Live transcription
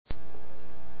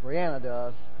Brianna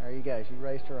does. There you go. She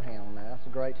raised her hand on that. That's a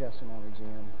great testimony,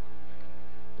 Jim.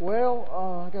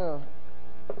 Well,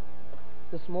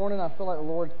 this morning I feel like the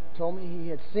Lord told me He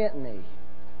had sent me.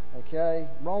 Okay?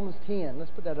 Romans 10.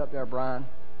 Let's put that up there, Brian.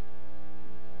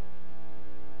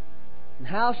 And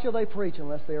how shall they preach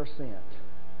unless they are sent?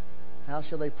 How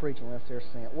shall they preach unless they're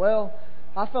sent? Well,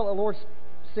 I felt the Lord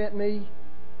sent me.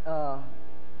 The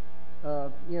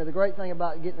great thing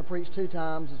about getting to preach 2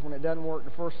 times is when it doesn't work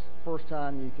the first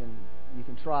time, you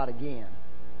can try it again.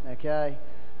 Okay?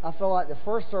 I felt like the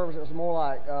first service it was more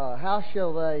like, how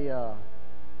shall they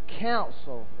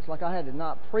counsel? It's like I had to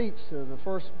not preach to the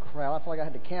first crowd. I felt like I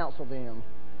had to counsel them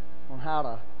on how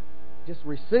to just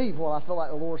receive what I felt like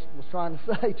the Lord was trying to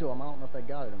say to them. I don't know if they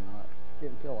got it or not.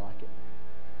 Didn't feel like it.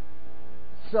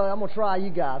 So I'm going to try you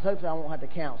guys. Hopefully I won't have to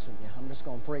counsel you. I'm just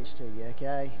going to preach to you,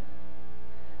 okay?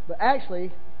 But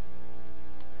actually,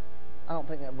 I don't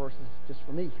think that verse is just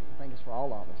for me. I think it's for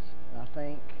all of us. And I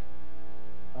think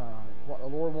what the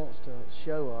Lord wants to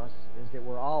show us is that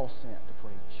we're all sent to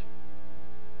preach.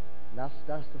 That's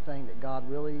the thing that God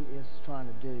really is trying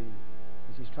to do,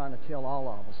 is He's trying to tell all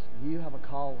of us, you have a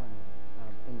calling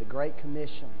in the Great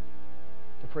Commission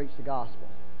to preach the gospel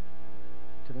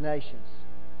to the nations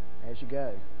as you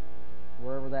go,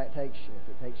 wherever that takes you. If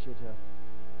it takes you to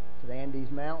the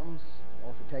Andes Mountains,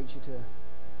 or if it takes you to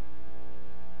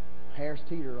Harris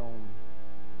Teeter on,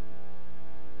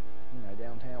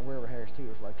 downtown, wherever Harris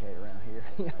Teeter is located around here.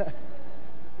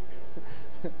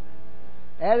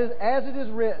 As it is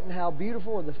written, how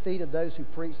beautiful are the feet of those who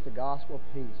preach the gospel of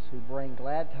peace, who bring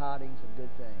glad tidings of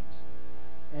good things.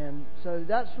 And so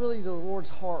that's really the Lord's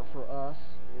heart for us,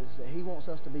 is that He wants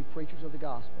us to be preachers of the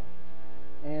gospel.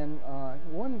 And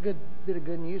one good bit of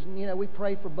good news, we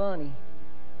prayed for Bunny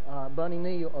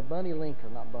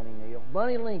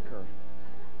Linker.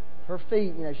 Her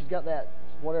feet, she's got that,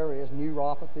 whatever it is,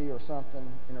 neuropathy or something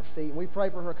in her feet. And we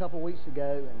prayed for her a couple of weeks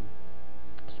ago and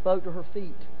spoke to her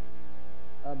feet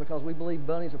because we believe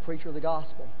Bunny's a preacher of the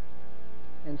gospel.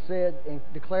 And said and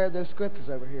declared those scriptures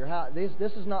over here.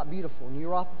 This is not beautiful.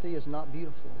 Neuropathy is not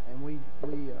beautiful. And we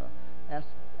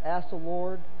asked the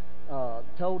Lord,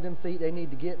 told them feet they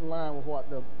need to get in line with what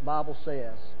the Bible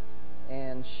says.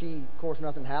 And she, of course,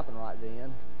 nothing happened right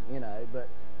then, but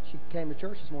she came to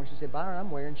church this morning. She said, Byron,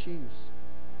 I'm wearing shoes.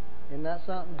 Isn't that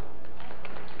something?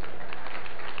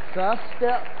 So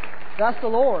that's the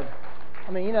Lord.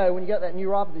 I mean, when you got that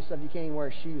neuropathy stuff, you can't even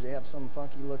wear shoes. They have some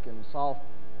funky looking, soft,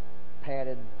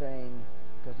 padded thing.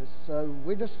 Because it's so,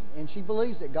 and she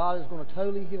believes that God is going to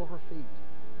totally heal her feet.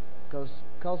 Because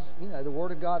the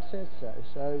Word of God says so.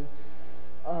 So,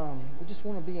 we just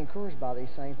want to be encouraged by these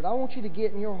things. But I want you to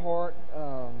get in your heart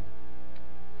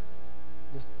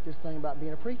this thing about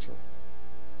being a preacher.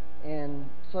 And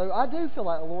so I do feel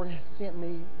like the Lord has sent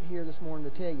me here this morning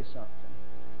to tell you something.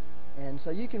 And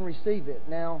so you can receive it.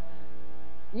 Now,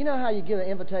 you know how you get an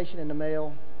invitation in the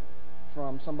mail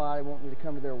from somebody wanting you to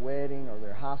come to their wedding or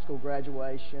their high school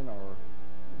graduation or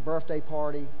birthday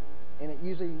party, and it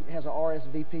usually has an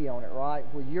RSVP on it, right?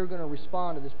 Where you're going to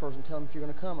respond to this person, tell them if you're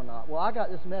going to come or not. Well, I got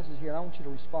this message here, and I want you to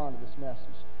respond to this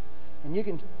message. And you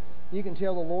can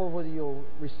tell the Lord whether you'll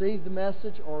receive the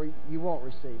message or you won't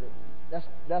receive it.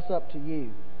 That's up to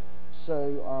you.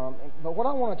 So, but what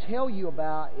I want to tell you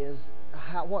about is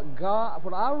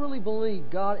what I really believe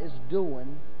God is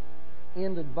doing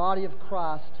in the body of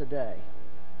Christ today,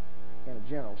 in a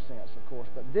general sense, of course.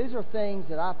 But these are things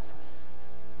that's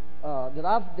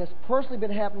personally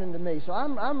been happening to me. So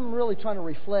I'm really trying to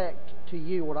reflect to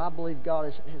you what I believe God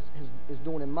is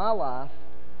doing in my life.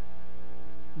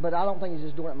 But I don't think He's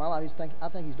just doing it in my life. I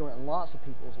think He's doing it in lots of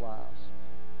people's lives,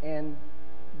 and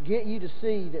get you to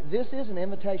see that this is an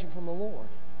invitation from the Lord.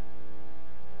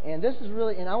 And this is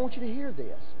really, and I want you to hear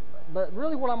this. But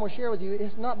really, what I'm going to share with you,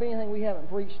 it's not been anything we haven't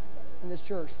preached in this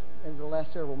church over the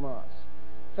last several months.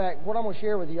 In fact, what I'm going to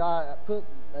share with you, I put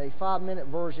a 5-minute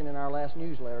version in our last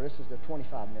newsletter. This is the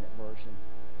 25-minute version.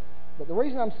 But the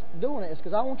reason I'm doing it is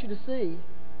because I want you to see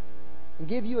and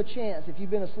give you a chance, if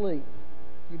you've been asleep,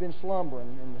 you've been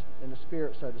slumbering in the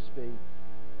Spirit, so to speak,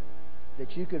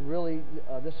 that you could really,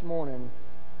 this morning,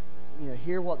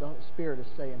 hear what the Spirit is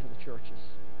saying to the churches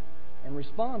and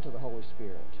respond to the Holy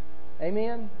Spirit.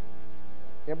 Amen?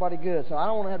 Everybody good? So I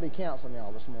don't want to have to be counseling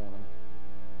y'all this morning.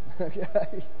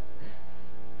 Okay?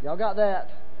 Y'all got that?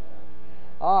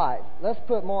 All right. Let's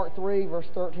put Mark 3, verse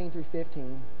 13 through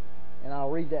 15, and I'll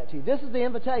read that to you. This is the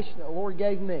invitation that the Lord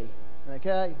gave me.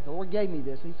 Okay? The Lord gave me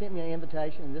this. He sent me an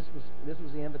invitation, and this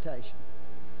was the invitation.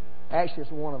 Actually,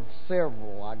 it's one of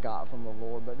several I got from the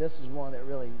Lord, but this is one that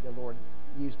really the Lord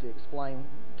used to explain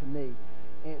to me.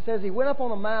 And it says he went up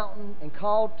on a mountain and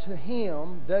called to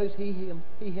him those he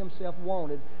himself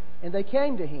wanted, and they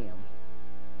came to him.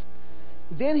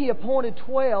 Then he appointed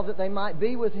 12 that they might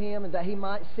be with him and that he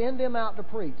might send them out to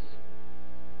preach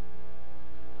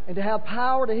and to have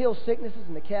power to heal sicknesses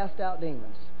and to cast out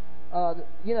demons.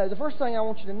 The first thing I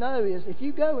want you to know is if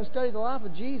you go and study the life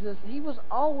of Jesus, he was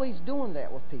always doing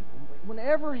that with people.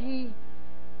 Whenever he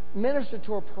ministered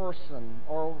to a person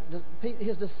or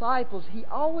his disciples, he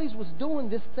always was doing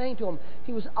this thing to them.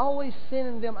 He was always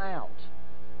sending them out.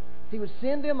 He would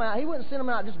send them out. He wouldn't send them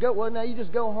out just go, well, now you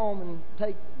just go home and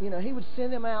take, he would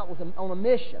send them out on a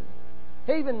mission.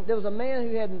 There was a man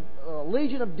who had a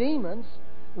legion of demons,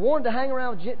 wanted to hang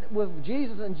around with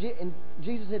Jesus, and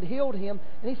Jesus had healed him.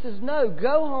 And he says, no,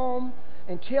 go home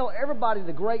and tell everybody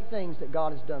the great things that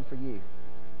God has done for you.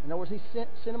 In other words, he sent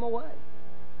them away.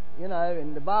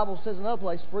 And the Bible says in another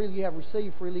place, freely you have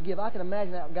received, freely give. I can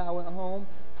imagine that guy went home,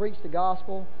 preached the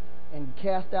gospel, and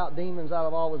cast out demons out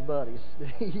of all his buddies that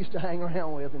he used to hang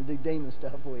around with and do demon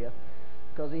stuff with,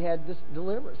 because he had this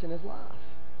deliverance in his life.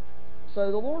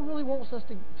 So the Lord really wants us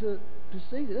to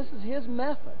see that this is His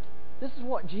method. This is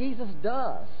what Jesus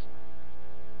does.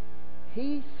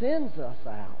 He sends us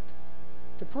out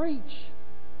to preach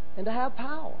and to have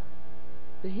power,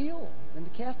 to heal and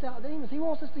to cast out demons. He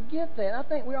wants us to get that. And I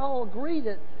think we all agree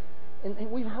that, and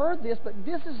we've heard this, but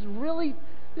this is really...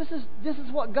 This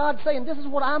is what God's saying. This is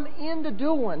what I'm into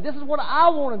doing. This is what I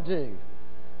want to do.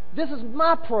 This is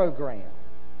my program.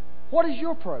 What is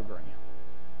your program?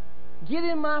 Get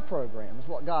in my program is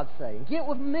what God's saying. Get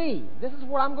with me. This is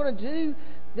what I'm going to do.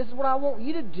 This is what I want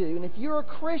you to do. And if you're a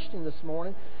Christian this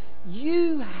morning,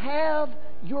 you have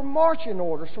your marching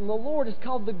orders from the Lord. It's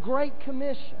called the Great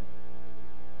Commission.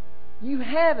 You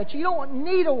have it. You don't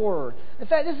need a word. In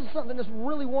fact, this is something that's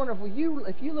really wonderful.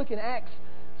 If you look in Acts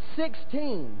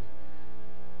 16,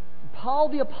 Paul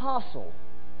the Apostle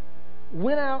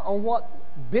went out on what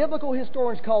biblical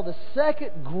historians call the second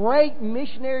great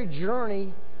missionary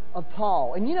journey of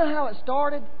Paul. And you know how it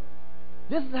started?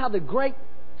 This is how the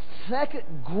second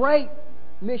great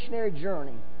missionary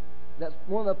journey, that's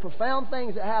one of the profound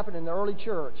things that happened in the early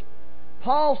church.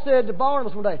 Paul said to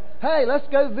Barnabas one day, hey, let's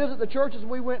go visit the churches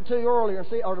we went to earlier and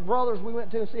see, or the brothers we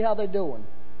went to, and see how they're doing.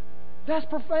 That's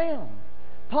profound.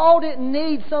 Paul didn't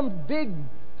need some big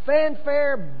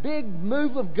fanfare, big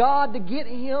move of God to get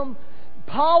him.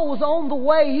 Paul was on the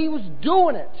way. He was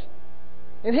doing it.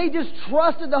 And he just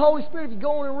trusted the Holy Spirit. If you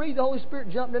go on and read, the Holy Spirit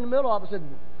jumped in the middle of it and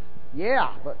said,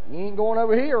 yeah, but you ain't going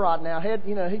over here right now.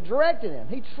 He directed him.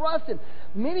 He trusted him.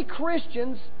 Many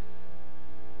Christians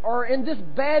are in this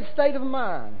bad state of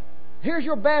mind. Here's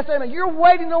your bad state of mind. You're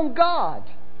waiting on God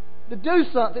to do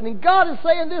something. And God is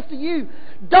saying this to you.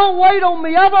 Don't wait on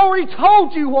me. I've already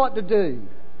told you what to do.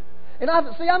 And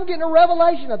I'm getting a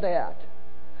revelation of that.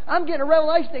 I'm getting a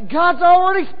revelation that God's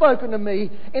already spoken to me.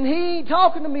 And He ain't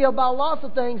talking to me about lots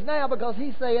of things now, because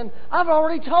He's saying, I've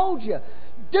already told you.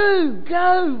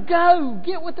 Go.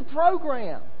 Get with the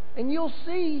program. And you'll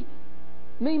see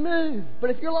me move. But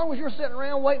if as long as you're sitting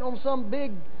around waiting on some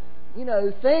big,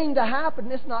 thing to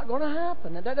happen, it's not going to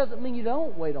happen. And that doesn't mean you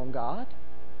don't wait on God.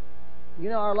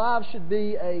 Our lives should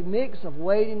be a mix of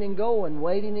waiting and going,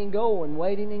 waiting and going,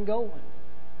 waiting and going.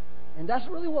 And that's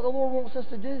really what the Lord wants us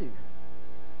to do.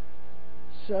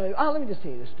 So, let me just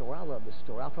tell you this story. I love this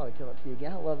story. I'll probably tell it to you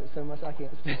again. I love it so much I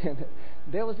can't stand it.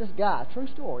 There was this guy, true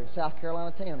story, in South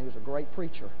Carolina town. He was a great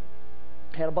preacher.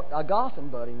 Had a golfing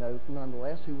buddy,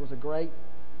 nonetheless, who was a great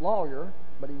lawyer,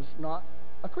 but he was not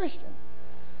a Christian.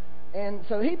 And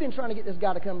so he'd been trying to get this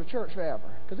guy to come to church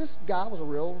forever, because this guy was a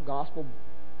real gospel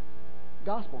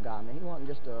guy. I mean, he wasn't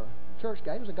just a church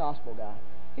guy. He was a gospel guy.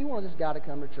 He wanted this guy to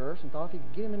come to church and thought if he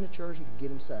could get him into church, he could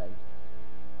get him saved.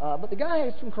 But the guy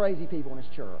had some crazy people in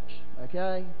his church,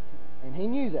 okay? And he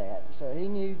knew that. So he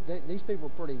knew that these people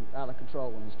were pretty out of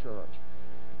control in his church.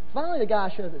 Finally, the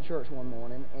guy showed up at church one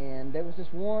morning, and there was this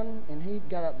one, and he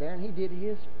got up there, and he did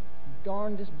his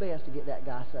darndest best to get that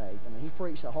guy saved. I mean, he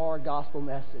preached a hard gospel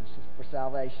message for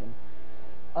salvation.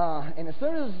 And as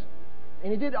soon as...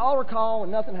 And he did altar call,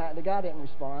 and nothing happened. The guy didn't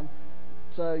respond.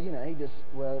 So, he just,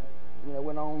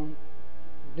 went on,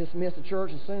 dismissed the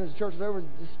church. As soon as the church was over,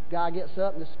 this guy gets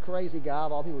up, and this crazy guy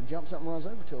of all people jumps up and runs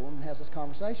over to him and has this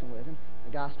conversation with him.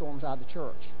 The guy storms out of the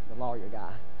church, the lawyer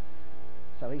guy.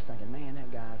 So he's thinking, man,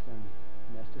 that guy's done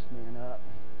messed this man up.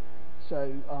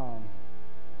 So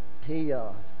he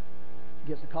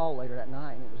gets a call later that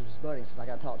night, and it was his buddy. He says, I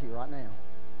got to talk to you right now.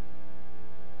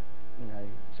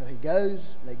 So he goes,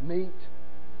 they meet,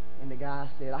 and the guy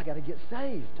said, I got to get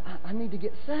saved. I need to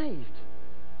get saved.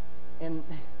 And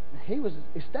he was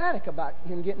ecstatic about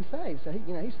him getting saved. So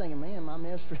he's thinking, man, my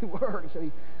ministry works. So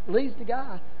he leads the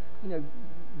guy,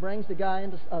 brings the guy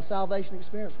into a salvation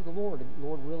experience with the Lord. The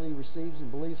Lord really receives and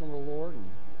believes on the Lord.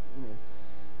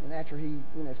 And after he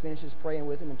finishes praying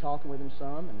with him and talking with him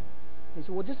some, and he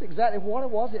said, well, just exactly what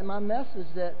was it in my message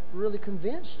that really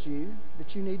convinced you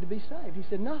that you need to be saved? He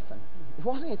said, nothing. It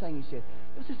wasn't anything he said.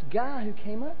 It was this guy who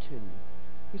came up to me.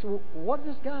 He said, well, what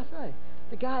did this guy say?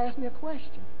 The guy asked me a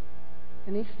question.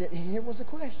 And he said, and here was the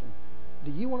question.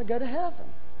 Do you want to go to heaven?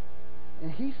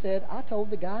 And he said, I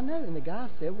told the guy no. And the guy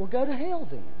said, well, go to hell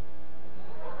then.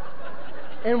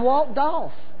 And walked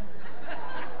off.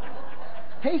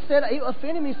 He said, it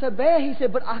offended me so bad. He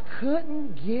said, but I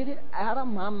couldn't get it out of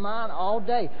my mind all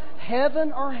day.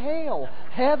 Heaven or hell.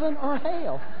 Heaven or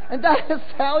hell. And that is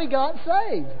how he got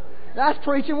saved. That's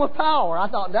preaching with power. I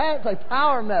thought, that's a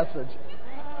power message.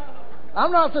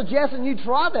 I'm not suggesting you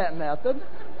try that method.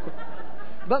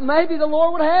 But maybe the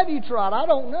Lord would have you try it. I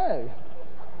don't know.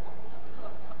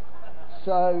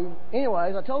 So,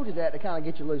 anyways, I told you that to kind of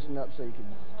get you loosened up so you could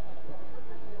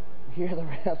hear the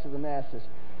rest of the message.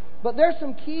 But there's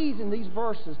some keys in these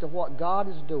verses to what God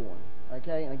is doing.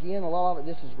 Okay? And again, a lot of it,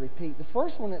 this is repeat. The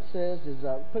first one it says is,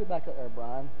 put it back up there,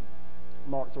 Brian.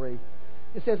 Mark 3.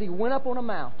 It says he went up on a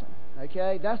mountain.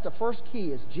 Okay? That's the first key,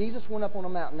 is Jesus went up on a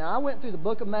mountain. Now, I went through the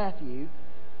book of Matthew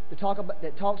that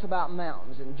talks about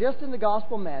mountains. And just in the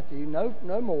Gospel of Matthew,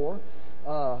 no more,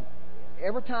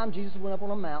 every time Jesus went up on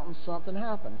a mountain, something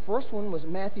happened. First one was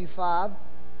Matthew 5,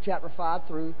 chapter 5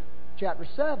 through chapter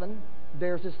 7.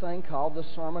 There's this thing called the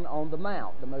Sermon on the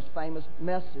Mount. The most famous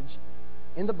message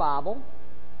in the Bible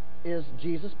is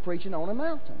Jesus preaching on a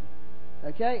mountain.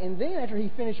 Okay? And then after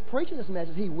he finished preaching this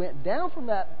message, he went down from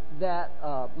that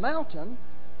mountain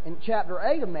in chapter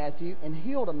 8 of Matthew and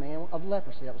healed a man of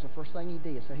leprosy. That was the first thing he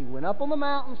did. So he went up on the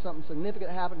mountain, something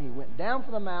significant happened. He went down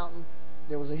from the mountain,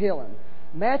 there was a healing.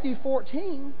 Matthew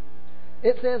 14,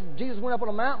 it says Jesus went up on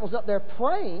a mountain, was up there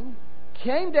praying,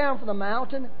 came down from the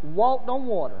mountain, walked on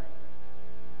water.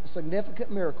 A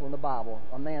significant miracle in the Bible,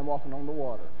 a man walking on the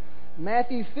water.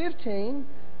 Matthew 15,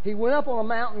 he went up on a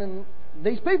mountain, and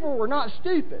these people were not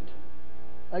stupid.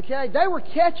 Okay? They were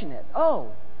catching it.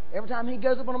 Oh, every time he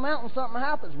goes up on a mountain, something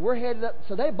happens. We're headed up.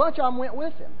 So a bunch of them went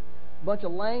with him. A bunch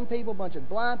of lame people, a bunch of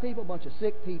blind people, a bunch of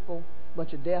sick people, a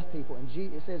bunch of deaf people. And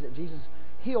it says that Jesus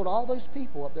healed all those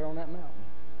people up there on that mountain.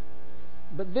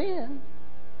 But then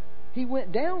he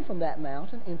went down from that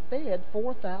mountain and fed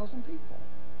 4,000 people.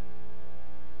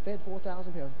 Fed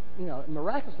 4,000 people.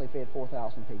 Miraculously fed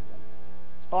 4,000 people.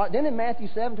 All right, then in Matthew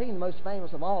 17, the most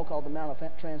famous of all, called the Mount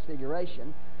of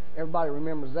Transfiguration. Everybody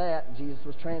remembers that. Jesus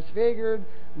was transfigured.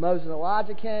 Moses and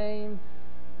Elijah came.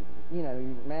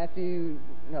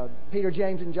 Peter,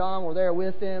 James, and John were there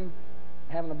with him,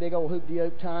 having a big old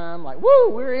hoop-de-oop time. Like, woo,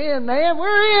 we're in, man.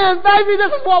 We're in, baby.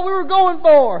 This is what we were going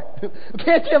for.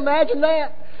 Can't you imagine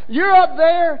that? You're up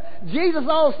there. Jesus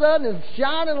all of a sudden is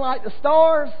shining like the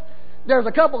stars. There's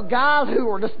a couple of guys who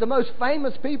were just the most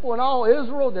famous people in all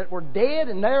Israel that were dead,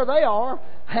 and there they are,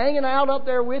 hanging out up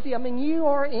there with you. I mean, you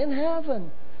are in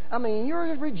heaven. I mean,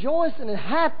 you're rejoicing and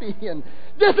happy, and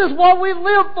this is what we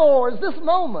live for, is this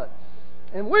moment.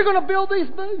 And we're going to build these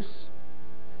booths.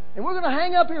 And we're going to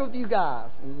hang up here with you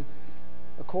guys. And,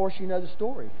 of course, you know the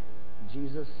story.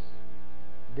 Jesus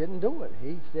didn't do it.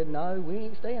 He said, no, we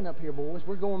ain't staying up here, boys.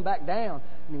 We're going back down.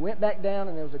 And he went back down,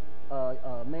 and there was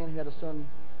a man who had a son,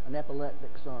 an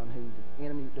epileptic son,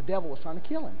 who the devil was trying to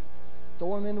kill him.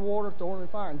 Throw him in the water, throw him in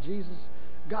fire. And Jesus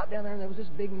got down there, and there was this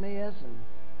big mess, and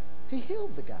he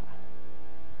healed the guy.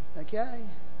 Okay?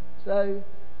 So,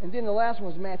 and then the last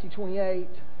one was Matthew 28,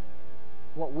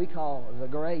 what we call the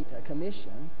Great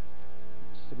Commission.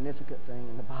 Significant thing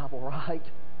in the Bible, right?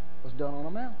 Was done on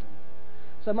a mountain.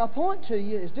 So my point to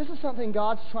you is this is something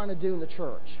God's trying to do in the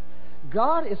church.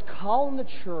 God is calling the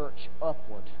church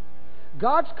upward.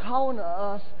 God's calling to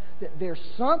us that there's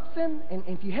something, and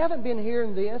if you haven't been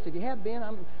hearing this, if you have been,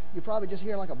 you're probably just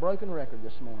hearing like a broken record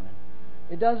this morning.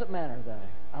 It doesn't matter, though.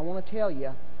 I want to tell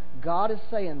you, God is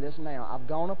saying this now. I've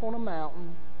gone up on a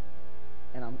mountain,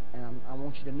 and I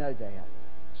want you to know that.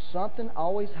 Something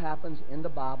always happens in the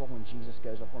Bible when Jesus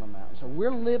goes up on a mountain. So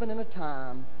we're living in a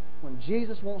time when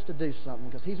Jesus wants to do something,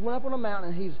 because He's went up on a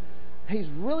mountain, and He's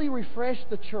really refreshed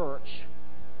the church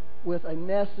with a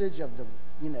message of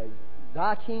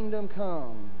Thy kingdom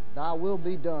come, Thy will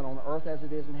be done on earth as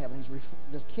it is in heaven.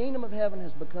 The kingdom of heaven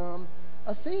has become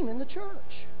a theme in the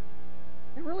church.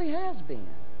 It really has been.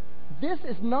 This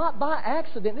is not by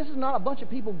accident. This is not a bunch of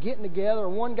people getting together or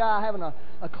one guy having a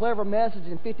clever message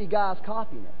and 50 guys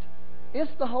copying it.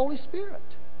 It's the Holy Spirit.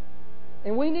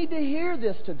 And we need to hear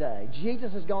this today.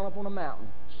 Jesus has gone up on a mountain.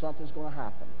 Something's going to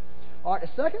happen. All right,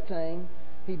 the second thing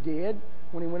he did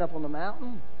when he went up on the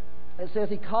mountain, it says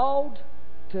he called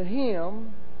to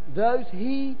him those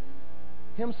he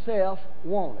himself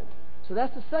wanted. So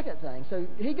that's the second thing. So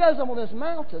he goes up on this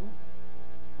mountain,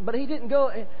 but he didn't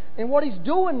go. And what he's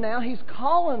doing now, he's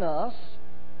calling us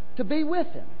to be with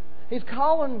him. He's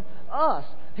calling us.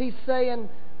 He's saying,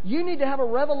 you need to have a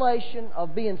revelation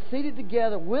of being seated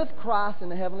together with Christ in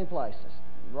the heavenly places.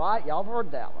 Right? Y'all have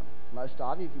heard that one. Most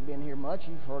of you, if you've been here much,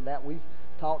 you've heard that. We've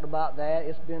talked about that.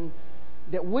 It's been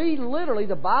that we literally,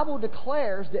 the Bible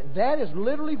declares that that is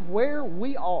literally where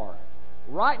we are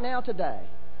right now today.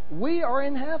 We are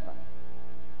in heaven.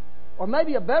 Or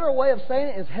maybe a better way of saying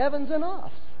it is heaven's in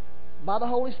us by the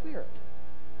Holy Spirit.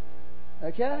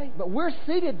 Okay? But we're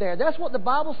seated there. That's what the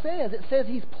Bible says. It says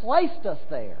He's placed us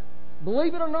there.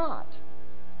 Believe it or not.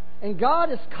 And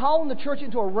God is calling the church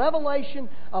into a revelation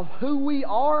of who we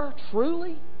are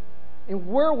truly and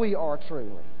where we are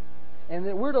truly. And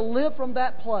that we're to live from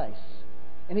that place.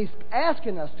 And He's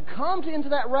asking us to come into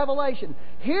that revelation,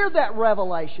 hear that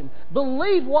revelation,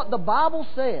 believe what the Bible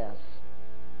says.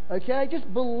 Okay?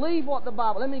 Just believe what the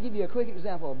Bible... Let me give you a quick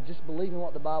example of just believing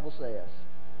what the Bible says.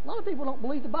 A lot of people don't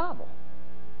believe the Bible.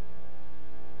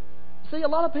 See, a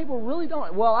lot of people really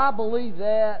don't. Well, I believe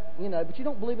that, but you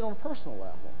don't believe it on a personal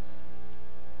level.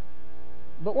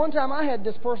 But one time I had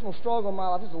this personal struggle in my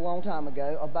life, this was a long time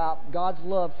ago, about God's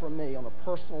love for me on a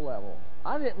personal level.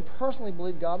 I didn't personally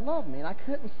believe God loved me, and I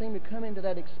couldn't seem to come into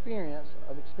that experience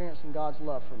of experiencing God's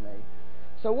love for me.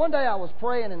 So one day I was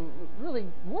praying and really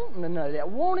wanting to know that,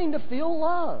 wanting to feel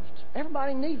loved.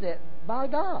 Everybody needs that by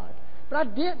God. But I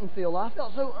didn't feel loved. I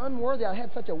felt so unworthy. I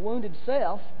had such a wounded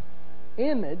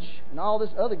self-image and all this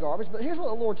other garbage. But here's what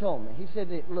the Lord told me. He said,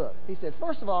 look, He said,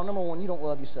 first of all, number one, you don't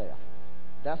love yourself.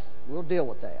 We'll deal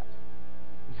with that.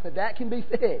 But that can be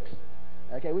fixed.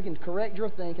 Okay, we can correct your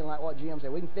thinking like what Jim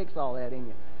said. We can fix all that in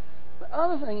you. The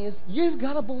other thing is, you've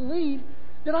got to believe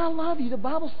that I love you. The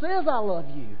Bible says I love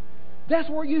you. That's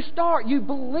where you start. You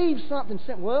believe something.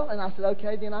 Well, and I said,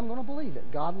 okay, then I'm going to believe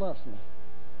it. God loves me.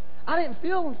 I didn't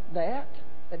feel that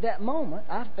at that moment.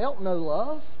 I felt no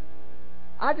love.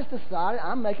 I just decided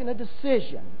I'm making a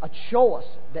decision, a choice,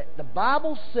 that the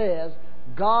Bible says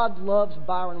God loves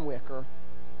Byron Wicker,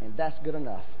 and that's good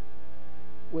enough.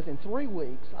 Within 3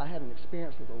 weeks, I had an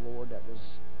experience with the Lord that was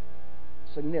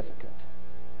significant.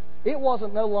 It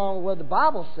wasn't no longer what the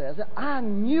Bible says. I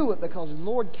knew it because the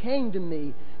Lord came to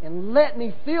me and let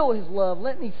me feel His love,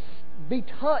 let me be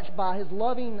touched by His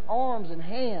loving arms and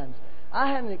hands. I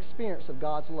had an experience of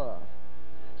God's love.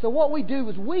 So what we do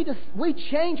is we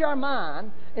change our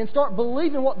mind and start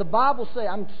believing what the Bible says.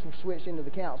 I'm switching into the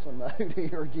counseling mode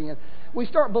here again. We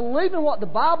start believing what the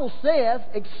Bible says,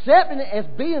 accepting it as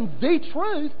being the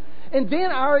truth, and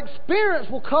then our experience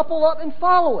will couple up and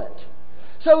follow it.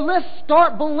 So let's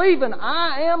start believing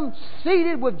I am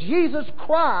seated with Jesus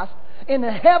Christ in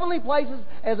the heavenly places,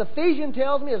 as Ephesians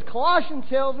tells me, as Colossians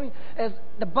tells me, as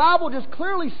the Bible just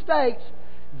clearly states.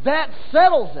 That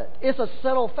settles it. It's a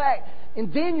settled fact.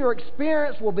 And then your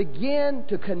experience will begin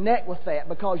to connect with that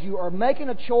because you are making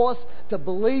a choice to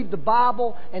believe the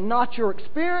Bible and not your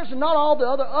experience and not all the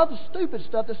other stupid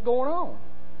stuff that's going on.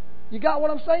 You got what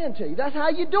I'm saying to you? That's how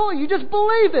you do it. You just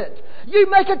believe it. You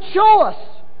make a choice.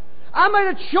 I made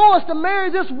a choice to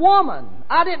marry this woman.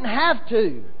 I didn't have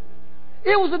to.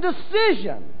 It was a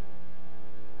decision.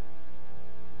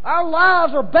 Our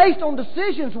lives are based on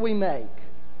decisions we make.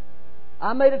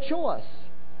 I made a choice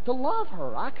to love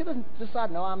her. I could have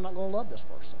decided, no, I'm not going to love this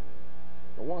person.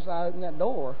 But once I opened that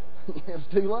door, it was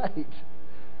too late.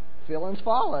 Feelings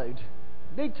followed.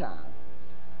 Big time.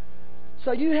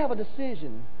 So you have a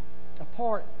decision,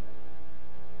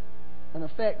 an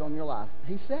effect on your life.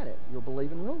 He said it. Your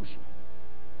believing rules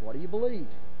you. What do you believe?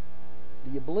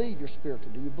 Do you believe you're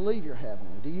spiritual? Do you believe you're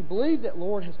heavenly? Do you believe that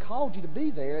Lord has called you to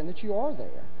be there and that you are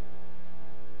there?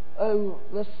 Oh,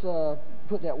 let's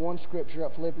put that one scripture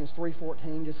up, Philippians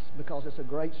 3:14, just because it's a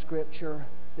great scripture.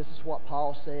 This is what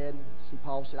Paul said. See,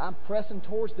 Paul said, I'm pressing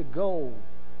towards the goal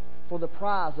for the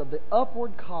prize of the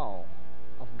upward call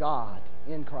of God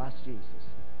in Christ Jesus.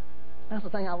 That's the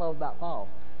thing I love about Paul.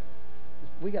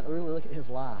 We got to really look at his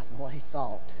life and what he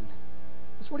thought. And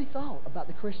that's what he thought about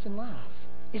the Christian life.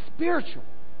 It's spiritual.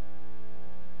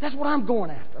 That's what I'm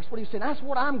going after. That's what he said. That's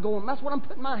what I'm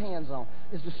putting my hands on,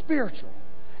 is the spiritual.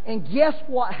 And guess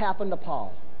what happened to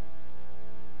Paul?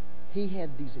 He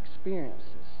had these experiences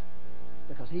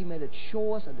because he made a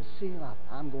choice, a decision, like,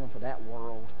 I'm going for that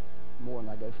world more than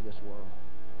I go for this world.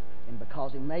 And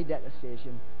because he made that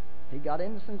decision, He got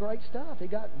into some great stuff.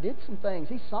 Did some things.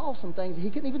 He saw some things he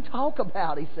couldn't even talk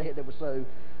about. He said that were so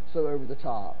over the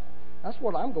top. That's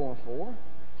what I'm going for.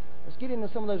 Let's get into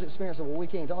some of those experiences. Well, we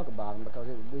can't talk about them because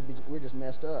we're just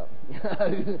messed up.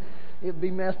 It'd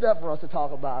be messed up for us to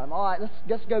talk about them. All right,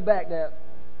 let's go back there.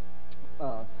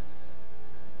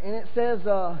 And it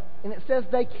says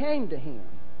they came to him.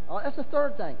 All right, that's the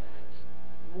third thing.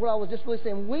 What I was just really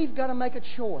saying, we've got to make a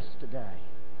choice today.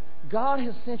 God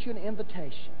has sent you an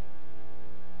invitation.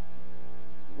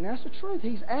 And that's the truth.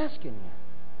 He's asking you.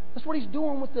 That's what He's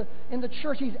doing in the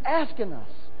church. He's asking us.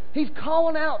 He's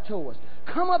calling out to us.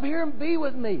 Come up here and be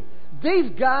with me.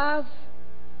 These guys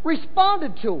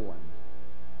responded to Him.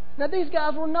 Now, these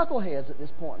guys were knuckleheads at this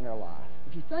point in their life.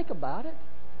 If you think about it.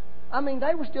 I mean,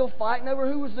 they were still fighting over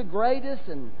who was the greatest,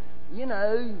 and,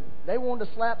 they wanted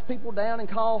to slap people down and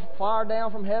call fire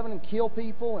down from heaven and kill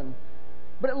people.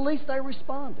 But at least they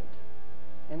responded.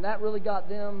 And that really got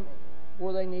them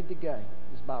where they need to go,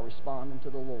 is by responding to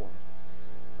the Lord.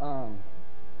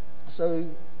 So,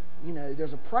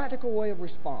 there's a practical way of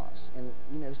response. And,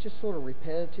 it's just sort of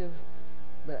repetitive.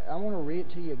 But I want to read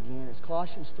it to you again. It's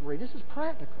Colossians 3. This is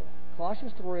practical.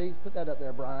 Colossians 3. Put that up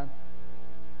there, Brian.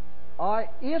 All right.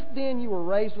 If then you were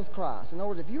raised with Christ. In other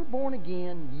words, if you're born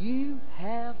again, you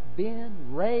have been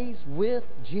raised with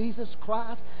Jesus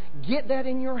Christ. Get that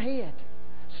in your head.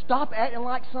 Stop acting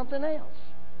like something else.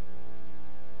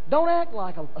 Don't act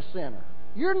like a sinner.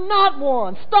 You're not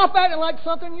one. Stop acting like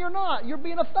something you're not. You're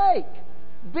being a fake.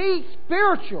 Be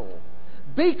spiritual.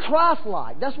 Be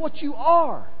Christ-like. That's what you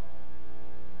are.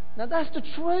 Now, that's the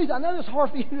truth. I know it's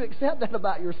hard for you to accept that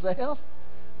about yourself,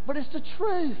 but it's the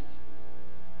truth.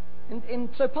 And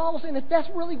so Paul was saying, if that's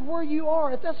really where you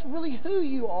are, if that's really who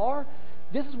you are,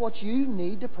 this is what you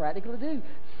need to practically do.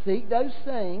 Seek those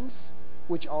things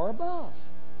which are above.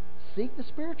 Seek the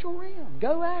spiritual realm.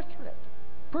 Go after it.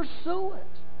 Pursue it.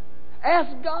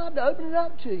 Ask God to open it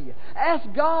up to you. Ask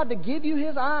God to give you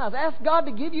His eyes. Ask God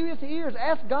to give you His ears.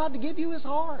 Ask God to give you His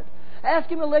heart. Ask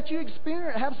Him to let you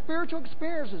have spiritual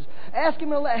experiences. Ask Him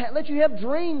to let you have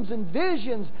dreams and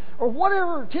visions or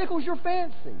whatever tickles your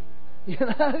fancy.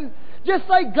 Just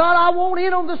say, God, I want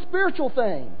in on the spiritual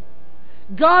thing.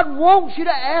 God wants you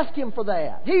to ask Him for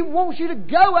that. He wants you to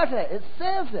go after that. It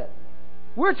says it.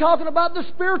 We're talking about the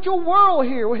spiritual world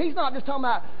here. He's not just talking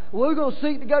about, we're going to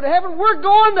seek to go to heaven. We're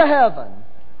going to heaven.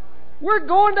 We're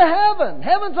going to heaven.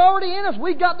 Heaven's already in us.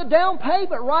 We got the down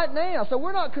payment right now. So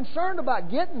we're not concerned about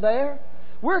getting there.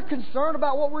 We're concerned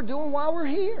about what we're doing while we're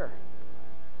here.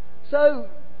 So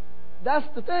that's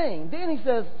the thing. Then he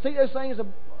says, seek those things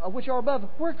which are above,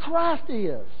 where Christ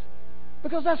is.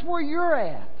 Because that's where you're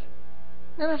at.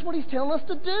 Now that's what He's telling us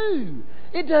to do.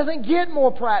 It doesn't get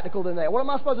more practical than that. What am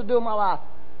I supposed to do in my life?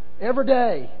 Every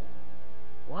day.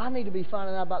 Well, I need to be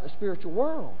finding out about the spiritual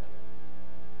world.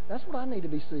 That's what I need to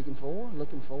be seeking for,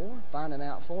 looking for, finding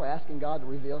out for, asking God to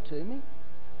reveal to me.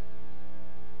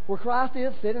 Where Christ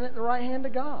is, sitting at the right hand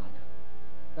of God.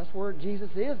 That's where Jesus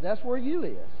is. That's where you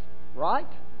is. Right?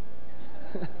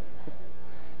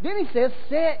 Then he says,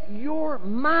 set your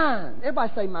mind.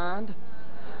 Everybody say mind.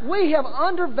 We have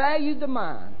undervalued the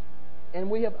mind,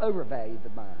 and we have overvalued the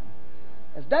mind.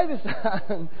 As David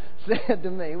said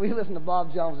to me, we listened to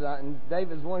Bob Jones, and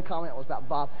David's one comment was about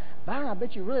Bob. Byron, I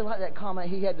bet you really like that comment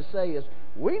he had to say is,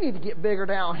 we need to get bigger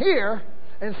down here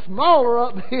and smaller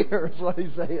up here, is what he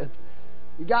said.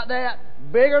 You got that?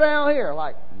 Bigger down here.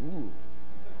 Like, ooh.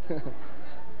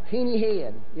 Teeny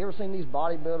head. You ever seen these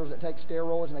bodybuilders that take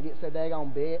steroids and they get so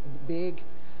daggone big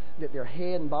that their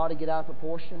head and body get out of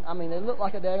proportion? I mean, they look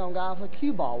like a daggone guy with a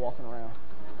cue ball walking around.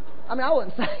 I mean, I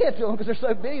wouldn't say it to them because they're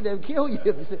so big they would kill you.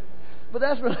 But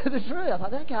that's really the truth. I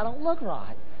thought, that guy don't look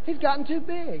right. He's gotten too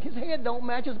big. His head don't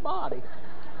match his body.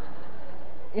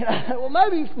 Well,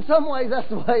 maybe in some ways that's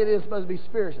the way it is supposed to be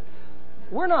spiritual.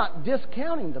 We're not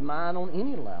discounting the mind on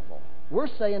any level. We're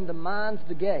saying the mind's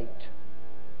the gate.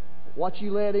 What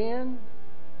you let in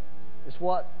is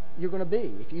what you're going to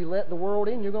be. If you let the world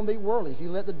in, you're going to be worldly. If you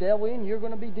let the devil in, you're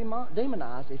going to be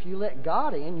demonized. If you let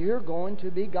God in, you're going to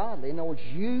be godly. In other words,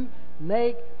 you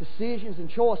make decisions and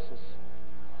choices.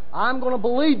 I'm going to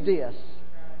believe this.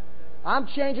 I'm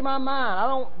changing my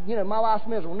mind. My life's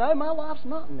miserable. No, my life's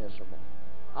not miserable.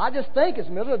 I just think it's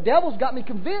miserable. The devil's got me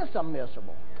convinced I'm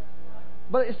miserable.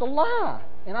 But it's a lie.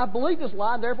 And I believe this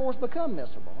lie, and therefore it's become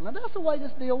miserable. Now, that's the way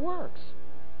this deal works.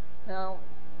 Now,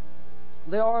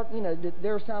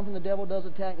 there's times when the devil does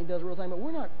attack and he does a real thing, but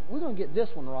we're going to get this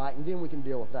one right, and then we can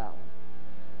deal with that one.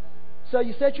 So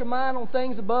you set your mind on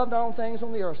things above, not on things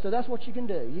on the earth. So that's what you can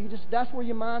do. That's where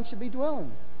your mind should be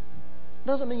dwelling.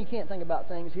 Doesn't mean you can't think about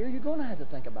things here. You're going to have to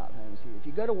think about things here. If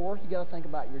you go to work, you got to think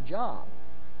about your job.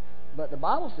 But the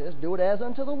Bible says, do it as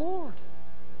unto the Lord.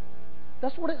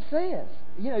 That's what it says.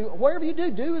 Whatever you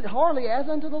do it heartily as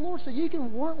unto the Lord, so you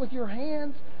can work with your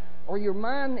hands or your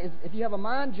mind, if you have a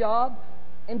mind job,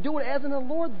 and do it as unto the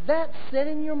Lord. That's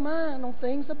setting your mind on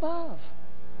things above.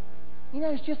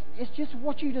 It's just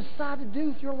what you decide to do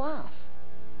with your life.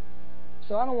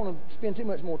 So I don't want to spend too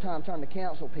much more time trying to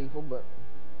counsel people, but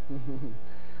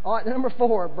all right, number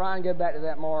 4, Brian, go back to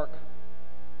that, Mark.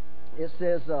 It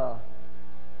says,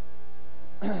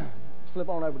 flip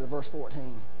on over to verse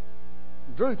 14.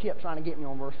 Drew kept trying to get me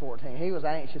on verse 14. He was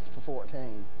anxious for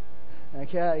 14.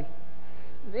 Okay?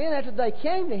 Then after they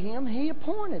came to him, he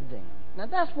appointed them. Now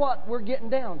that's what we're getting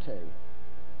down to.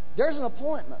 There's an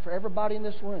appointment for everybody in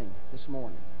this room this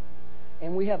morning.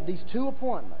 And we have these 2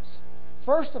 appointments.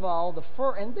 First of all,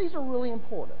 and these are really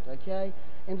important, okay?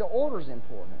 And the order's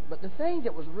important. But the thing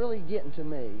that was really getting to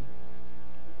me,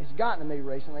 it's gotten to me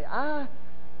recently, I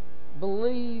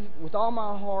believe with all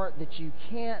my heart that you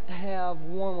can't have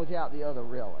one without the other,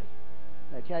 really.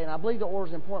 Okay? And I believe the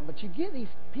order's important. But you get these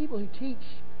people who teach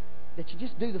that you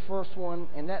just do the first one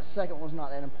and that second one's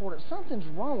not that important. Something's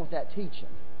wrong with that teaching.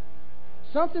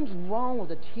 Something's wrong with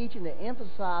the teaching that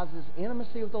emphasizes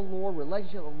intimacy with the Lord,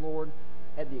 relationship with the Lord,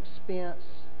 at the expense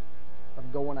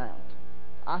of going out.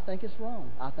 I think it's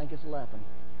wrong. I think it's left.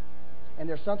 And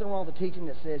there's something wrong with the teaching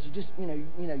that says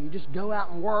you just go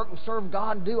out and work and serve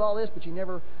God and do all this, but you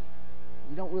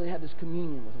don't really have this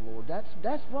communion with the Lord.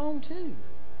 That's wrong too.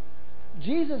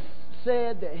 Jesus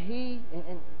said that he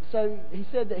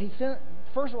said that he sent,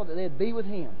 first of all, that they'd be with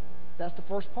him. That's the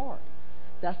first part.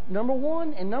 That's number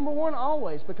one, and number one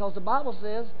always, because the Bible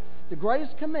says the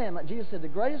greatest commandment, Jesus said, the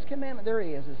greatest commandment there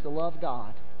is to love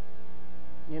God.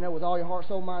 With all your heart,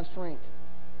 soul, mind, strength.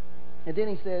 And then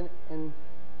he said,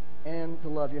 and to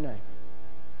love your neighbor,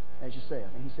 as yourself.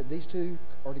 And he said these 2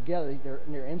 are together,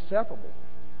 they're inseparable.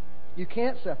 You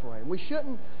can't separate them. We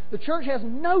shouldn't. The church has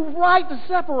no right to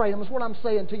separate them, is what I'm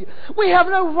saying to you. We have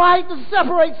no right to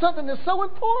separate something that's so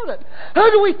important.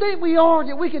 Who do we think we are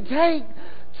that we could take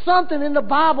something in the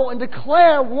Bible and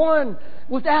declare one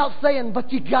without saying,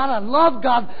 but you gotta love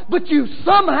God, but you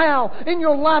somehow in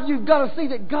your life you've got to see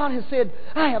that God has said,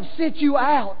 I have sent you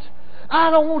out. I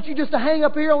don't want you just to hang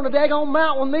up here on the daggone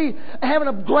mountain with me, having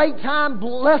a great time,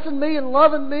 blessing me and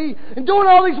loving me and doing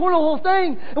all these wonderful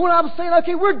things. And when I was saying,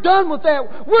 okay, we're done with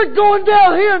that, we're going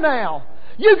down here now.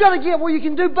 You've got to get where you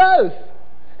can do both.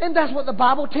 And that's what the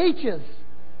Bible teaches.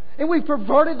 And we've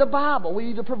perverted the Bible. We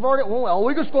either pervert it,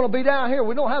 we're just going to be down here.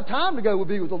 We don't have time to go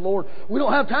be with the Lord. We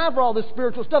don't have time for all this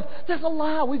spiritual stuff. That's a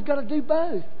lie. We've got to do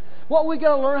both. What we've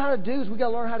got to learn how to do is we've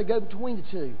got to learn how to go between the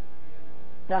 2.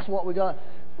 That's what we got.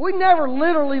 We never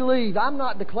literally leave. I'm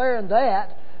not declaring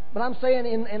that. But I'm saying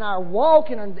in our walk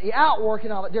and the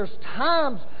outworking of it, there's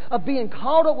times of being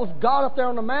caught up with God up there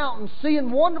on the mountain, seeing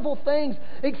wonderful things,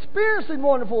 experiencing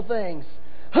wonderful things.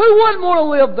 Who wouldn't want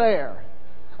to live there?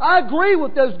 I agree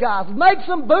with those guys. Make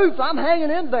some boots. I'm hanging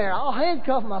in there. I'll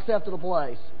handcuff myself to the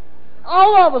place.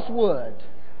 All of us would.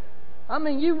 I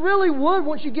mean, you really would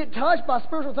once you get touched by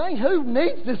spiritual things. Who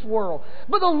needs this world?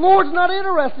 But the Lord's not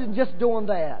interested in just doing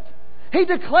that. He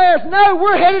declares, no,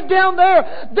 we're headed down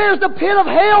there. There's the pit of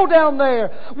hell down there.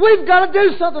 We've got to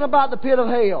do something about the pit of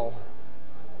hell.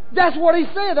 That's what he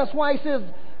said. That's why he says,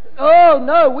 oh,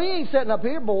 no, we ain't sitting up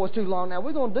here, boys, too long now.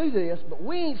 We're going to do this, but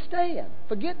we ain't staying.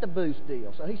 Forget the boost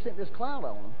deal. So he sent this cloud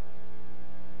on them.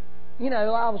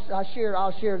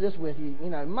 I'll share this with you.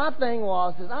 My thing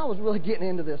was that I was really getting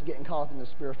into this, getting caught in the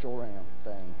spiritual realm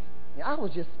thing. I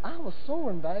was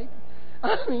soaring, babe.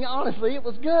 I mean, honestly, it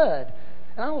was good.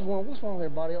 And I was wondering, what's wrong with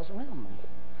everybody else around me?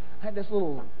 I had this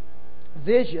little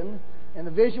vision, and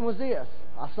the vision was this.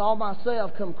 I saw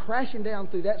myself come crashing down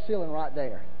through that ceiling right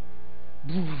there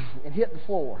and hit the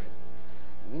floor.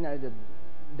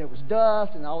 There was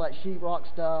dust and all that sheetrock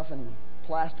stuff and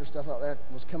plaster stuff out there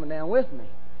was coming down with me.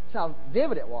 That's how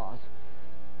vivid it was.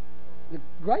 The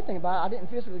great thing about it, I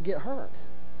didn't physically get hurt.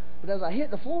 But as I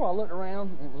hit the floor, I looked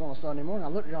around, and it was on a Sunday morning, I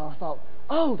looked at y'all and I thought,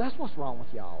 oh, that's what's wrong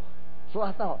with y'all. So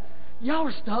I thought, y'all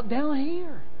are stuck down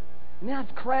here. And then I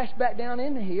crashed back down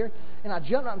into here, and I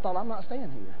jumped up and thought, I'm not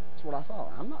staying here. That's what I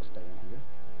thought. I'm not staying here.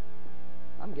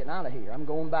 I'm getting out of here. I'm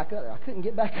going back up there. I couldn't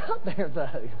get back up there,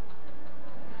 though.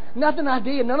 Nothing I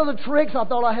did, none of the tricks I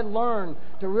thought I had learned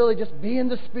to really just be in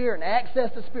the Spirit and access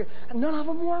the Spirit, none of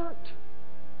them worked.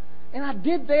 And I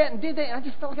did that, and I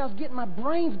just felt like I was getting my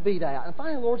brains beat out. And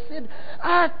finally the Lord said,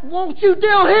 I want you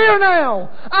down here now.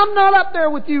 I'm not up there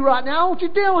with you right now. I want you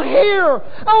down here.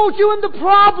 I want you in the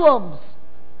problems.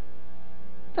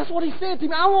 That's what He said to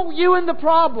me. I want you in the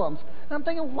problems. And I'm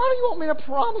thinking, why do you want me in the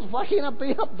problems? Why can't I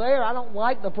be up there? I don't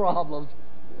like the problems.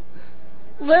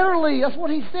 Literally, that's what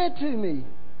he said to me.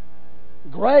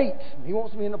 Great. He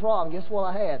wants me in the problem. Guess what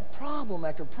I had? Problem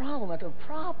after problem after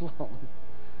problem.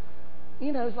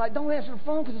 You know, it's like, don't answer the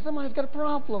phone because somebody's got a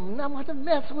problem. And I'm going to have to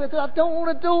mess with it. I don't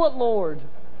want to do it, Lord.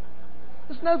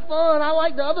 It's no fun. I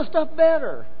like the other stuff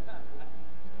better.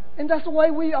 And that's the way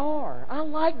we are. I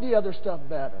like the other stuff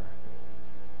better.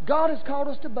 God has called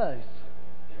us to both.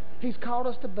 He's called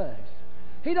us to both.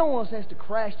 He don't want us to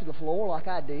crash to the floor like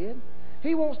I did.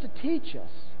 He wants to teach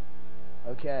us.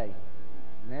 Okay,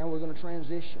 now we're going to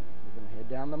transition. We're going to head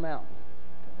down the mountain.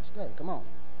 Okay, let's go. Come on.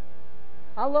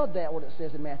 I love that, what it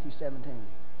says in Matthew 17.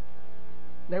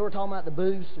 They were talking about the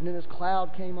booths, and then this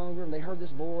cloud came over, and they heard this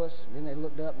voice, and then they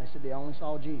looked up, and they said they only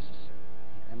saw Jesus,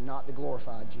 and not the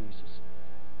glorified Jesus.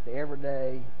 The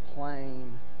everyday,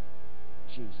 plain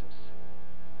Jesus.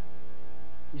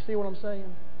 You see what I'm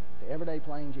saying? The everyday,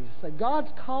 plain Jesus. So God's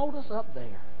called us up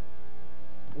there.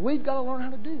 We've got to learn how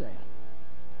to do that.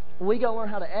 We've got to learn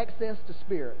how to access the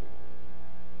Spirit.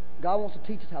 God wants to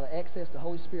teach us how to access the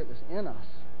Holy Spirit that's in us.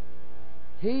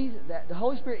 The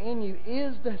Holy Spirit in you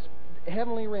is the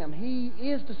heavenly realm. He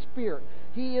is the Spirit.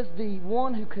 He is the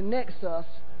one who connects us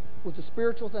with the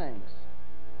spiritual things.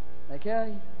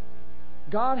 Okay?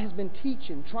 God has been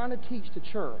trying to teach the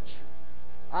church,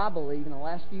 I believe, in the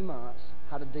last few months,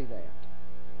 how to do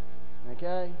that.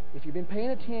 Okay? If you've been paying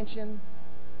attention,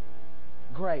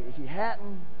 great. If you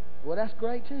hadn't, well, that's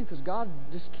great too, because God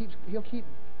He'll keep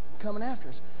coming after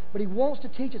us. But He wants to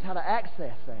teach us how to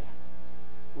access that.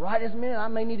 Right this minute, I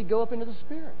may need to go up into the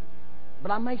Spirit.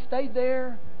 But I may stay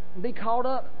there and be caught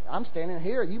up. I'm standing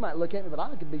here. You might look at me, but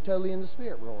I could be totally in the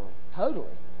Spirit world.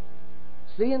 Totally.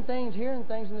 Seeing things, hearing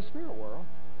things in the Spirit world.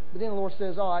 But then the Lord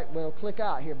says, all right, well, click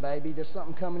out here, baby. There's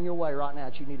something coming your way right now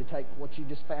that you need to take what you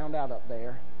just found out up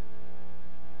there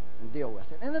and deal with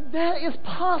it. And that is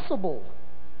possible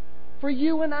for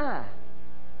you and I.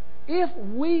 If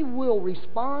we will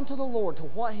respond to the Lord, to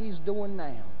what He's doing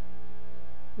now,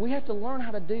 we have to learn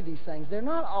how to do these things. They're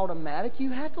not automatic.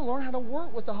 You have to learn how to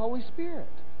work with the Holy Spirit.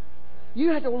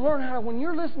 You have to learn how to, when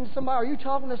you're listening to somebody or you're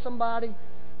talking to somebody,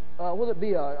 whether it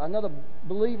be another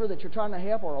believer that you're trying to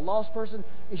help or a lost person,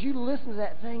 is you listen to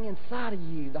that thing inside of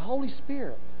you, the Holy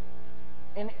Spirit.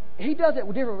 And He does it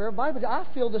with different everybody, but I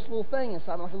feel this little thing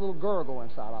inside, like a little gurgle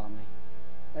inside of me.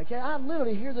 Okay, I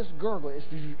literally hear this gurgle.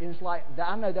 It's like,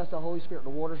 I know that's the Holy Spirit. The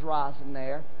water's rising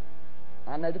there.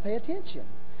 I know to pay attention.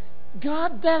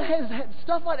 God,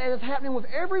 stuff like that is happening with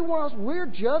everyone else. We're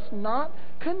just not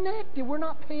connected. We're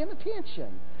not paying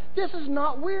attention. This is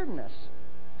not weirdness.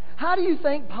 How do you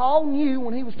think Paul knew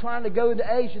when he was trying to go into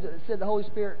Asia that it said the Holy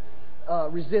Spirit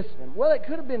resisted him? Well, it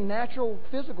could have been natural,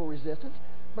 physical resistance,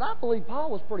 but I believe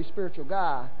Paul was a pretty spiritual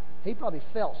guy. He probably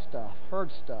felt stuff,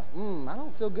 heard stuff. I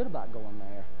don't feel good about going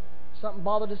there. Something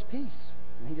bothered his peace.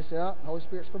 And he just said, the Holy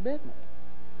Spirit's forbidden it.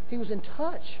 He was in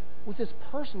touch with this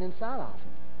person inside of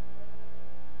him.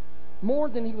 More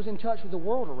than he was in touch with the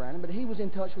world around him, but he was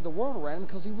in touch with the world around him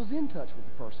because he was in touch with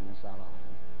the person inside of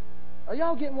him. Are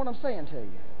y'all getting what I'm saying to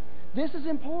you? This is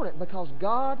important because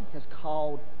God has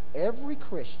called every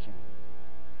Christian,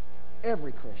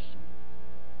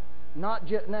 not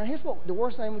just, now here's what the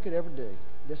worst thing we could ever do.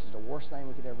 This is the worst thing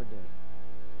we could ever do.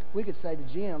 We could say to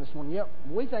Jim this morning, yep,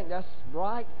 we think that's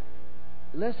right.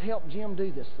 Let's help Jim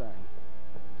do this thing.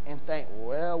 And think,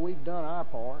 well, we've done our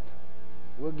part.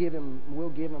 We'll give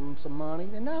him some money,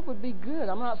 and that would be good.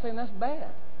 I'm not saying that's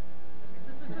bad.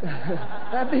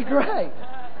 That'd be great,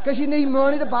 because you need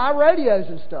money to buy radios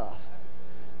and stuff.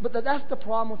 But that's the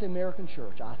problem with the American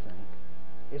church, I think,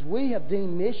 is we have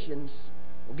deemed missions.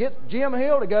 We'll get Jim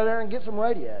Hill to go there and get some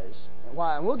radios. And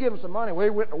why? And we'll give him some money. We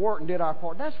went to work and did our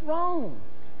part. That's wrong.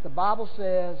 The Bible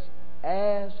says,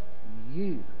 as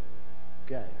you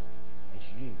go, as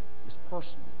you, it's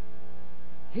personal.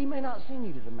 He may not send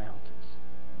you to the mountains.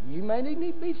 You may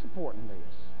need to be supporting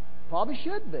this. Probably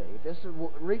should be. If this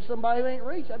will reach somebody who ain't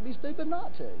reached, that'd be stupid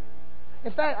not to.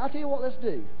 In fact, I'll tell you what, let's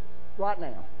do right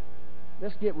now.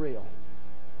 Let's get real.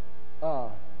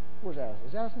 Where's Allison?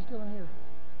 Is Allison still in here?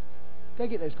 Go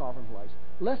get those offering plates.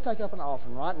 Let's take up an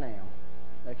offering right now,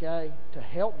 okay, to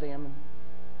help them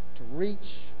to reach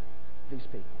these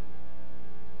people.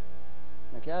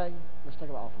 Okay? Let's take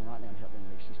up an offering right now to help them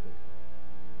reach these people.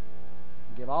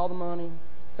 Give all the money.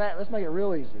 In fact, let's make it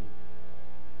real easy.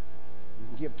 You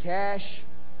can give cash.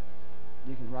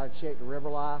 You can write a check to River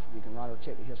Life. You can write a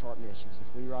check to His Heart Missions.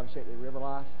 If we write a check to River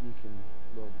Life,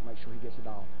 we'll make sure he gets it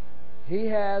all. He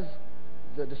has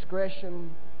the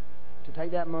discretion to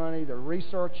take that money, to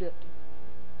research it,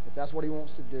 if that's what he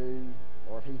wants to do,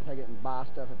 or if he can take it and buy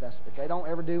stuff. If they don't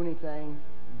ever do anything,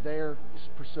 they're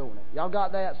pursuing it. Y'all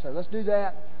got that? So let's do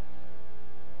that.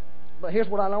 But here's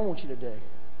what I don't want you to do.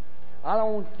 I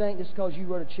don't want you to think just because you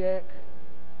wrote a check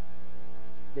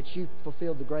that you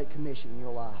fulfilled the Great Commission in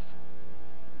your life.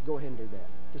 Go ahead and do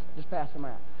that. Just pass them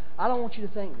out. I don't want you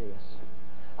to think this.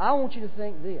 I want you to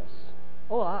think this.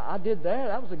 Oh, I did that.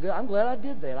 That was I'm glad I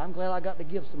did that. I'm glad I got to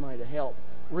give some money to help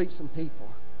reach some people.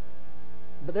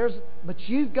 But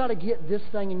you've got to get this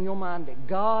thing in your mind that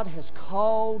God has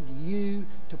called you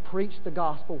to preach the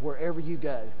gospel wherever you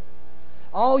go.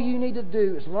 All you need to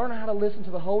do is learn how to listen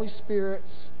to the Holy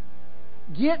Spirit's.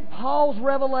 Get Paul's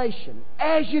revelation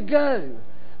as you go.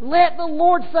 Let the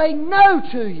Lord say no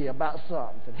to you about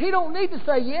something. He don't need to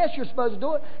say yes, you're supposed to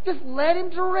do it. Just let Him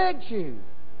direct you.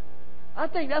 I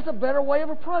think that's a better way of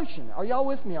approaching it. Are y'all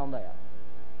with me on that?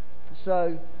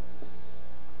 So,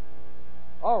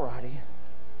 alrighty.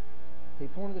 He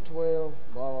pointed the 12,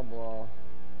 blah, blah,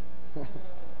 blah.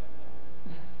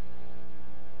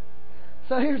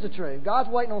 So here's the truth. God's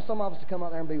waiting on some of us to come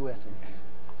out there and be with Him.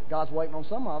 God's waiting on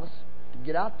some of us to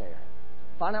get out there.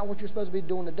 Find out what you're supposed to be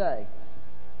doing today.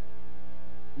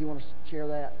 You want to share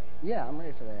that? Yeah, I'm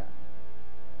ready for that.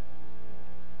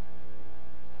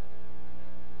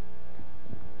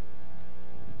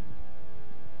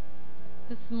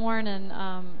 This morning,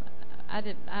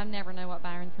 I never know what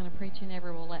Byron's going to preach. He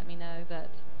never will let me know, but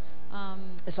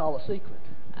it's all a secret.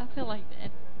 I feel like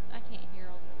I can't hear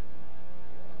all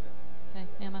this.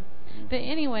 Okay, Emma. But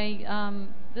anyway,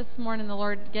 this morning the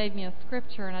Lord gave me a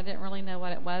scripture, and I didn't really know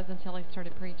what it was until He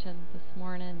started preaching this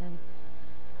morning, and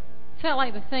felt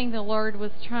like the thing the Lord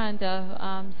was trying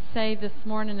to say this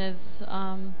morning is,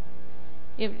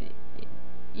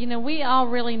 we all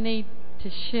really need to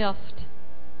shift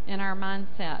in our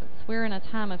mindsets. We're in a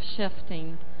time of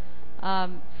shifting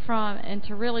and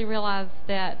to really realize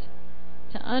that,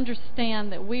 to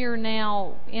understand that we are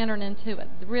now entering into it,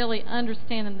 really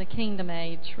understanding the kingdom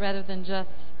age rather than just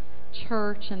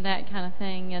church and that kind of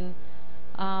thing. And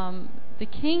the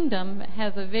kingdom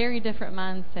has a very different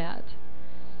mindset.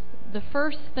 The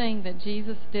first thing that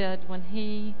Jesus did when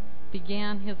He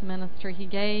began His ministry,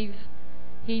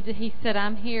 He said,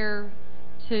 I'm here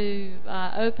to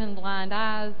open blind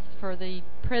eyes, for the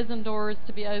prison doors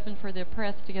to be open, for the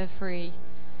oppressed to go free.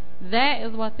 That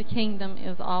is what the kingdom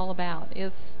is all about.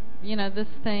 Is this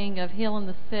thing of healing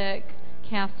the sick,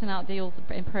 casting out devils,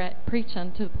 and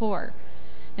preaching to the poor.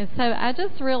 And so I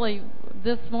just really,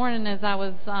 this morning as I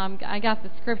was, I got the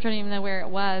scripture, I didn't even know where it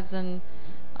was, and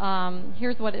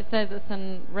here's what it says. It's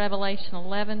in Revelation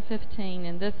 11:15,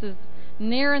 and this is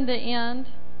nearing the end.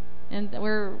 And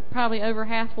we're probably over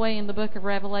halfway in the book of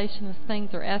Revelation as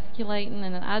things are escalating.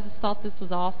 And I just thought this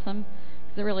was awesome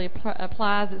because it really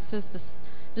applies. It says this,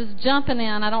 just jumping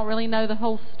in. I don't really know the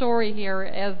whole story here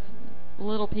as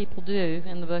little people do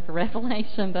in the book of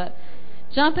Revelation. But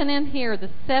jumping in here, the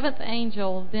seventh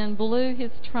angel then blew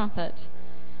his trumpet.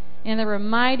 And there were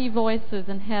mighty voices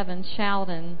in heaven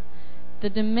shouting, the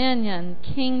dominion,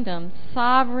 kingdom,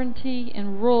 sovereignty,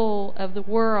 and rule of the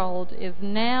world is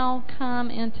now come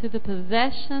into the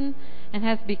possession and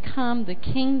has become the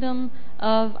kingdom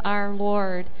of our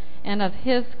Lord and of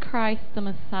His Christ the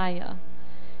Messiah.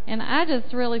 And I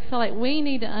just really feel like we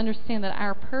need to understand that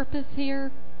our purpose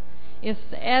here is,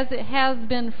 as it has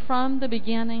been from the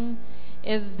beginning,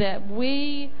 is that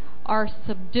we are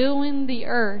subduing the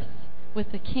earth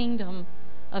with the kingdom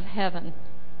of heaven.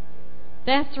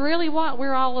 That's really what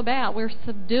we're all about. We're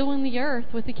subduing the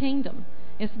earth with the kingdom.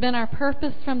 It's been our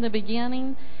purpose from the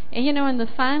beginning. And in the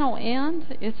final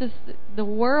end, it's just the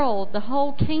world, the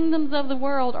whole kingdoms of the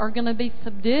world are going to be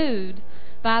subdued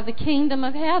by the kingdom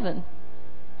of heaven.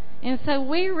 And so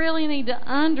we really need to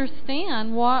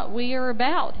understand what we are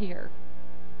about here.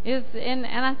 And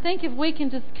I think if we can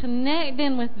just connect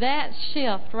in with that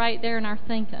shift right there in our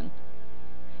thinking,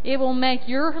 it will make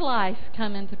your life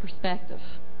come into perspective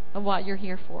of what you're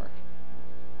here for.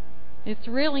 It's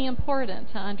really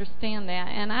important to understand that.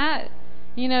 And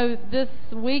this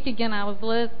week again, I was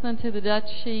listening to the Dutch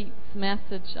Sheets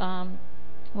message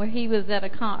where he was at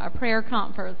a prayer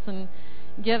conference and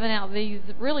giving out these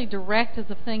really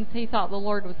directives of things he thought the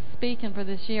Lord was speaking for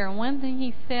this year. And one thing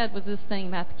he said was this thing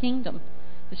about the kingdom,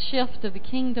 the shift of the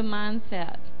kingdom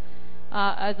mindset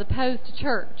as opposed to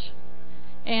church.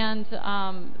 And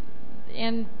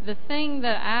the thing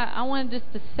that I wanted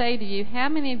just to say to you, how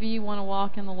many of you want to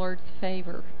walk in the Lord's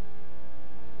favor?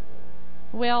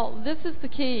 Well, this is the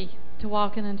key to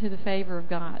walking into the favor of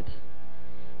God.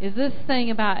 Is this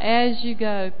thing about as you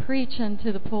go, preaching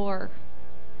to the poor.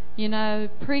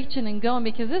 Preaching and going,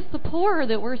 because it's the poor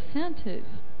that we're sent to.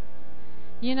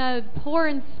 Poor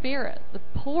in spirit, the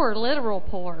poor, literal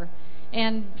poor,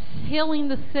 and healing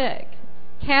the sick,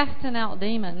 casting out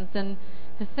demons, and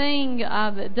the thing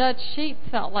that Dutch Sheets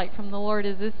felt like from the Lord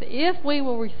is this: if we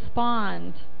will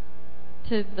respond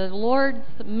to the Lord's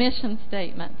mission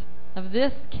statement of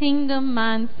this kingdom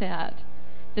mindset,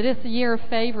 that it's a year of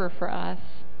favor for us.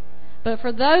 But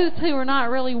for those who are not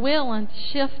really willing to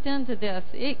shift into this,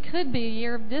 it could be a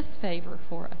year of disfavor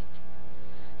for us.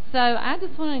 So I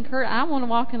just want to encourage, I want to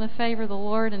walk in the favor of the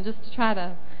Lord, and just to try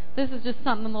to, this is just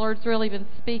something the Lord's really been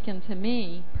speaking to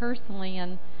me personally,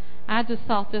 and I just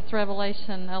thought this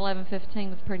Revelation 11:15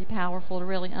 was pretty powerful to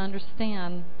really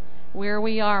understand where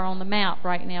we are on the map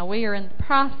right now. We are in the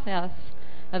process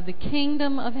of the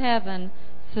kingdom of heaven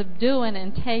subduing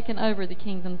and taking over the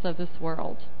kingdoms of this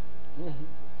world. Mm-hmm.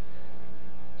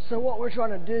 So what we're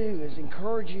trying to do is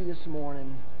encourage you this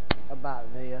morning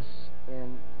about this,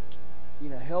 and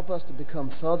help us to become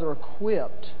further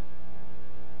equipped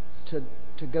to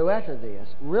go after this,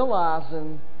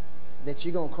 realizing that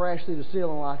you're going to crash through the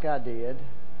ceiling like I did.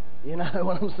 You know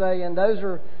what I'm saying?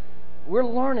 We're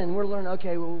learning.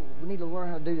 Okay, well, we need to learn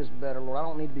how to do this better, Lord. I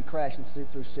don't need to be crashing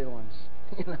through ceilings.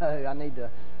 I need to,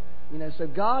 So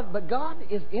God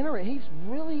is interested. He's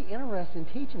really interested in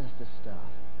teaching us this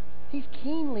stuff. He's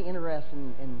keenly interested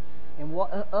in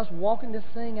us walking this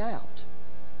thing out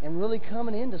and really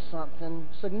coming into something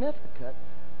significant.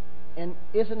 And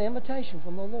it's an invitation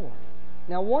from the Lord.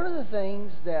 Now, one of the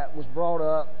things that was brought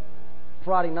up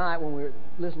Friday night when we were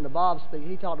listening to Bob speak,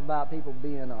 he talked about people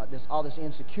being all this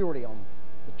insecurity on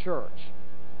the church.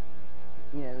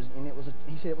 He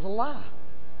said it was a lie,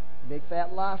 big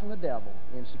fat lie from the devil,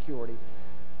 insecurity.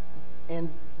 And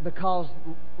because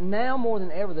now more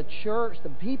than ever, the church, the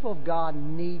people of God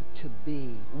need to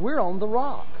be. We're on the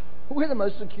rock. We're the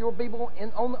most secure people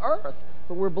on the earth,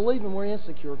 but we're believing we're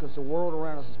insecure because the world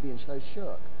around us is being so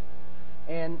shook.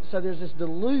 And so there's this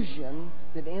delusion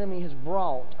that the enemy has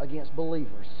brought against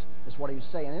believers, is what he was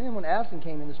saying. And then when Aston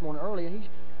came in this morning earlier,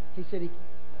 he said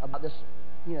about this,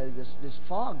 this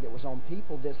fog that was on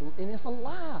people, and it's a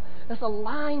lie. It's a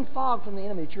lying fog from the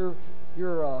enemy that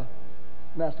you're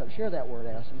messed up. Share that word,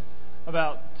 Aston.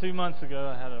 About 2 months ago,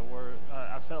 I had a word.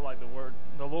 I felt like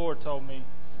the Lord told me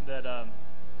that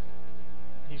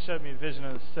He showed me a vision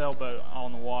of a sailboat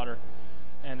on the water,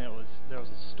 and there was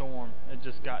a storm. It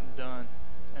just gotten done,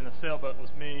 and the sailboat was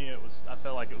me. I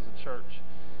felt like it was a church.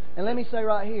 And let me say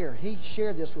right here, he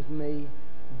shared this with me.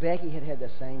 Becky had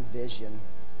the same vision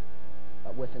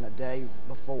within a day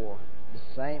before, the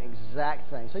same exact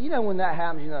thing. So when that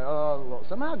happens, oh, look,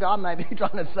 somehow God may be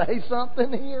trying to say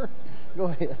something here. Go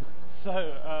ahead. So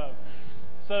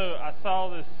I saw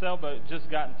this sailboat just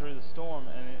gotten through the storm,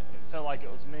 and it felt like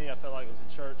it was me. I felt like it was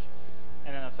the church.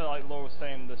 And then I felt like the Lord was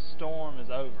saying, the storm is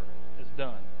over. It's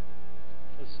done.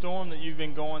 The storm that you've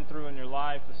been going through in your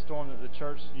life, the storm that the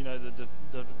church, the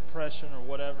depression or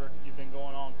whatever you've been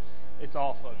going on, it's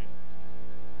off of you.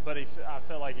 But I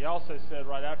felt like He also said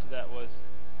right after that was,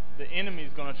 the enemy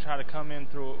is going to try to come in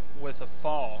through with a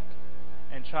fog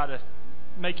and try to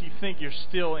make you think you're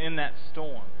still in that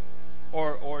storm.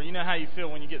 Or you know how you feel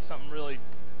when you get something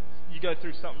you go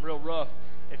through something real rough.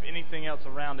 If anything else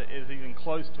around it is even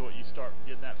close to it, you start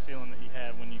getting that feeling that you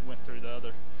had when you went through the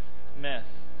other mess.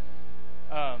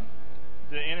 He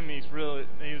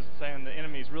was saying the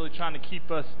enemy's really trying to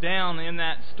keep us down in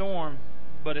that storm,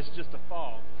 but it's just a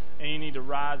fog. And you need to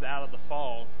rise out of the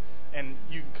fog. And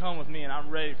you can come with me, and I'm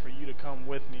ready for you to come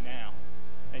with me now.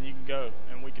 And you can go,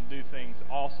 and we can do things,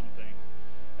 awesome things.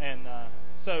 And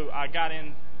so I got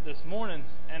in this morning,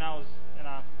 and I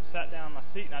sat down in my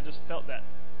seat, and I just felt that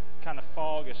kind of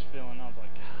foggish feeling. I was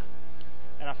like, God.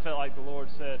 And I felt like the Lord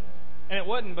said, and it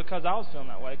wasn't because I was feeling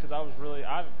that way, because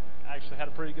I actually had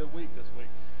a pretty good week this week.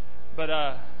 But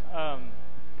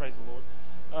praise the Lord.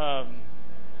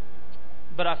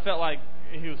 But I felt like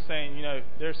He was saying,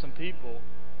 there's some people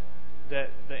that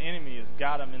the enemy has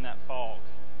got them in that fog,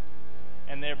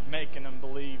 and they're making them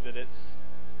believe that it's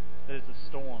a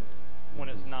storm when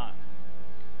it's not.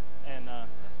 And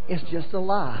it's just a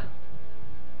lie.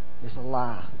 It's a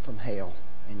lie from hell,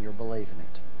 and you're believing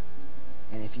it.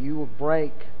 And if you will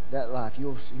break that lie, if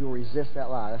you'll resist that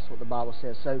lie, that's what the Bible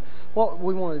says. So what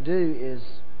we want to do is,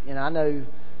 I know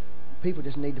people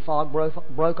just need the fog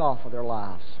broke off of their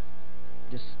lives.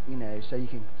 Just, so you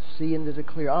can see into the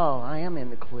clear. Oh, I am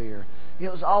in the clear.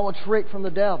 It was all a trick from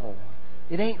the devil.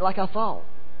 It ain't like I thought.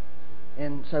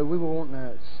 And so we were wanting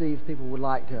to see if people would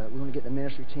like to, we want to get the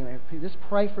ministry team, just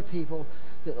pray for people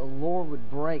that the Lord would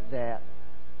break that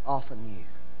off of you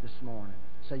this morning.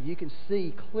 So you can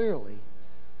see clearly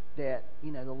that,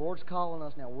 the Lord's calling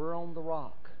us now. We're on the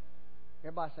rock.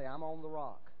 Everybody say, I'm on the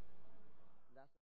rock.